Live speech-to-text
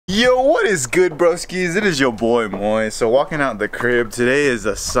Yo, what is good, broskies? It is your boy Moy. So walking out the crib, today is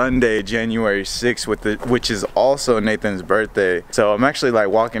a Sunday, January 6th, which is also Nathan's birthday. So I'm actually like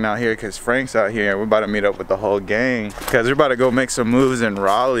walking out here because Frank's out here and we're about to meet up with the whole gang because we're about to go make some moves in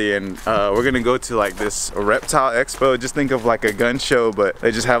Raleigh, and we're gonna go to like this reptile expo. Just think of like a gun show, but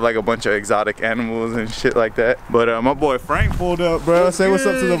they just have like a bunch of exotic animals and shit like that. But my boy Frank pulled up, bro. Say what's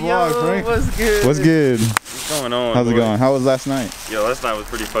up to the vlog, Frank. What's good? What's good? What's going on? How's it going? How was last night? Yo, last night was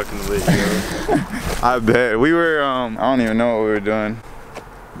pretty fucking lit, yo. I bet. We were, I don't even know what we were doing.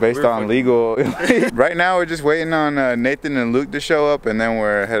 Based on legal. Right now we're just waiting on Nathan and Luke to show up, and then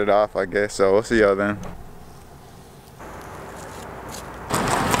we're headed off, I guess. So we'll see y'all then.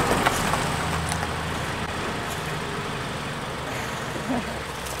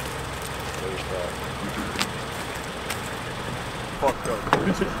 Fucked up.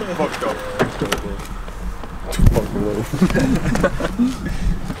 Fucked up.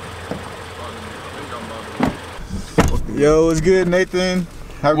 Yo, what's good, Nathan?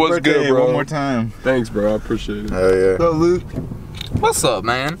 Happy birthday good, bro? One more time. Thanks, bro. I appreciate it. Oh yeah. What's up, Luke? What's up,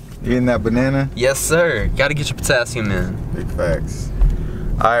 man? You eating that banana? Yes, sir. Gotta get your potassium in. Big facts.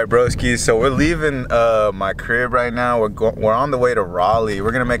 Alright, broskies, so we're leaving my crib right now. We're on the way to Raleigh.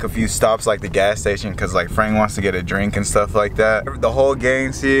 We're gonna make a few stops like the gas station because like Frank wants to get a drink and stuff like that. The whole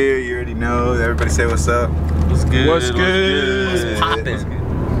gang's here, you already know. Everybody say what's up. What's good? What's good? What's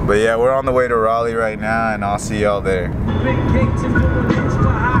poppin'? But yeah, we're on the way to Raleigh right now, and I'll see y'all there.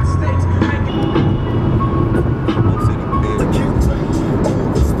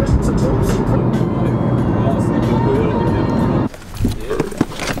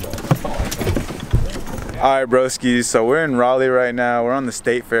 Alright, broskies, so we're in Raleigh right now. We're on the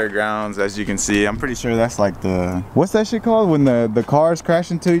state fairgrounds, as you can see. I'm pretty sure that's like the, what's that shit called when the cars crash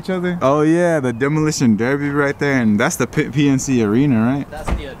into each other? Oh yeah, the demolition derby right there, and that's the PNC arena, right? That's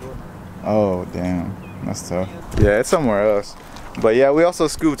the door. Oh damn, that's tough. Yeah, it's somewhere else. But yeah, we also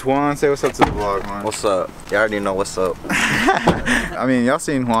scooped Juan. Say what's up to the vlog, man. What's up? You already know what's up. I mean, y'all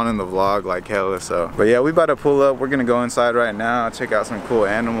seen Juan in the vlog like hella, so. But yeah, we about to pull up. We're gonna go inside right now, check out some cool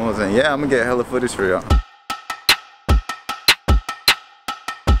animals, and yeah, I'm gonna get hella footage for y'all.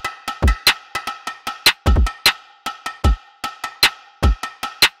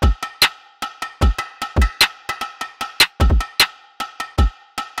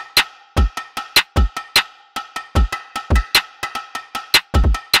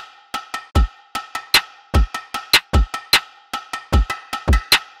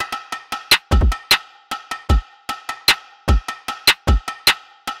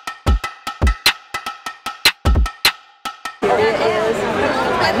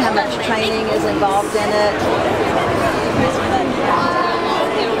 And how much training is involved in it.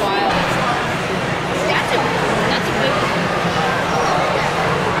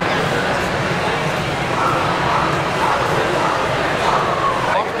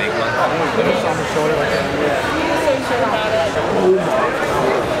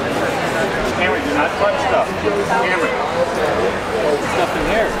 Stuff in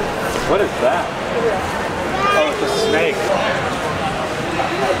there. What is that? Oh, it's a snake.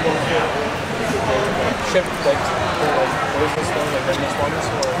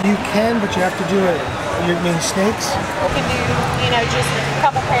 You can, but you have to do it. You mean snakes? We can do, you know, just a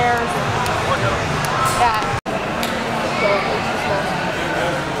couple pairs. Yeah.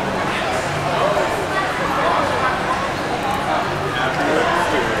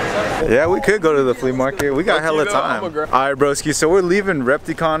 Yeah, we could go to the flea market. We got hella time. Alright, broski, so we're leaving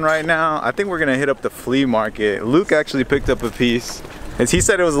Repticon right now. I think we're gonna hit up the flea market. Luke actually picked up a piece. He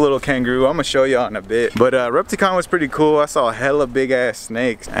said it was a little kangaroo. I'm gonna show y'all in a bit. But Repticon was pretty cool. I saw hella big ass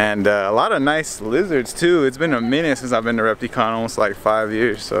snakes and a lot of nice lizards too. It's been a minute since I've been to Repticon, almost like 5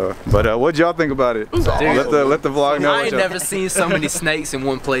 years. So, but what'd y'all think about it? Dude, let the vlog know. I ain't never seen so many snakes in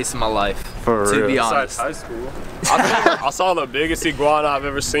one place in my life. For real. To be honest. Besides high school. I saw the biggest iguana I've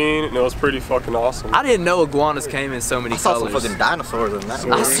ever seen, and it was pretty fucking awesome. I didn't know iguanas came in so many I saw colors. some fucking dinosaurs in that.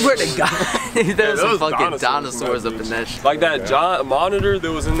 I swear to God, there was some fucking dinosaurs in up in that shit. Like that giant monitor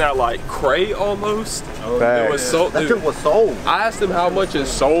that was in that like crate almost. It was so. That shit was sold. I asked him how much it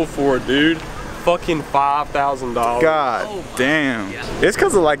sold for, dude. Fucking $5,000. God damn. It's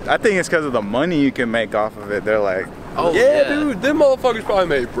cause of like, I think it's cause of the money you can make off of it. They're like, Oh yeah, dude, them motherfuckers probably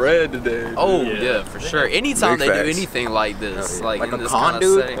made bread today. Dude. Oh yeah, for sure. Anytime Big they facts. do anything like this, like in a this con, kind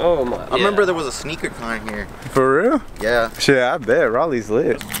dude. of setting. Oh my. I remember there was a sneaker con here. for real? Yeah. Shit, I bet Raleigh's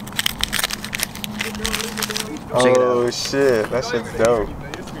lit. Oh shit, that shit's dope.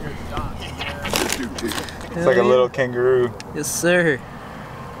 It's like a little kangaroo. Yes, sir.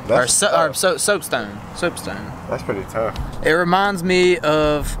 Soapstone. That's pretty tough. It reminds me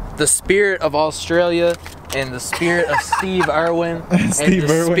of the spirit of Australia and the spirit of Steve Irwin and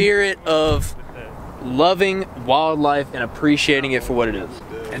the spirit of loving wildlife and appreciating it for what it is.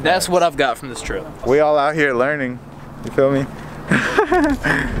 And that's what I've got from this trip. We all out here learning. You feel me?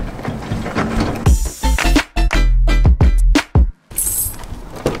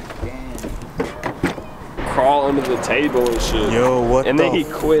 Crawl under the table and shit. Yo, what and then he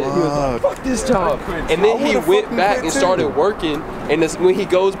quit. He was like, fuck this job. And then he went back and started working. And when he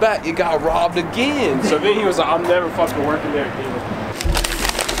goes back, it got robbed again. So then he was like, I'm never fucking working there again.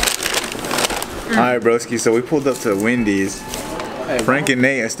 Alright, broski, so we pulled up to Wendy's. Frank and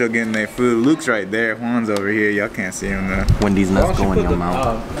Nate are still getting their food. Luke's right there. Juan's over here. Y'all can't see him though. Wendy's nuts going in your mouth.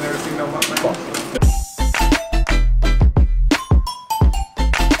 I've never seen no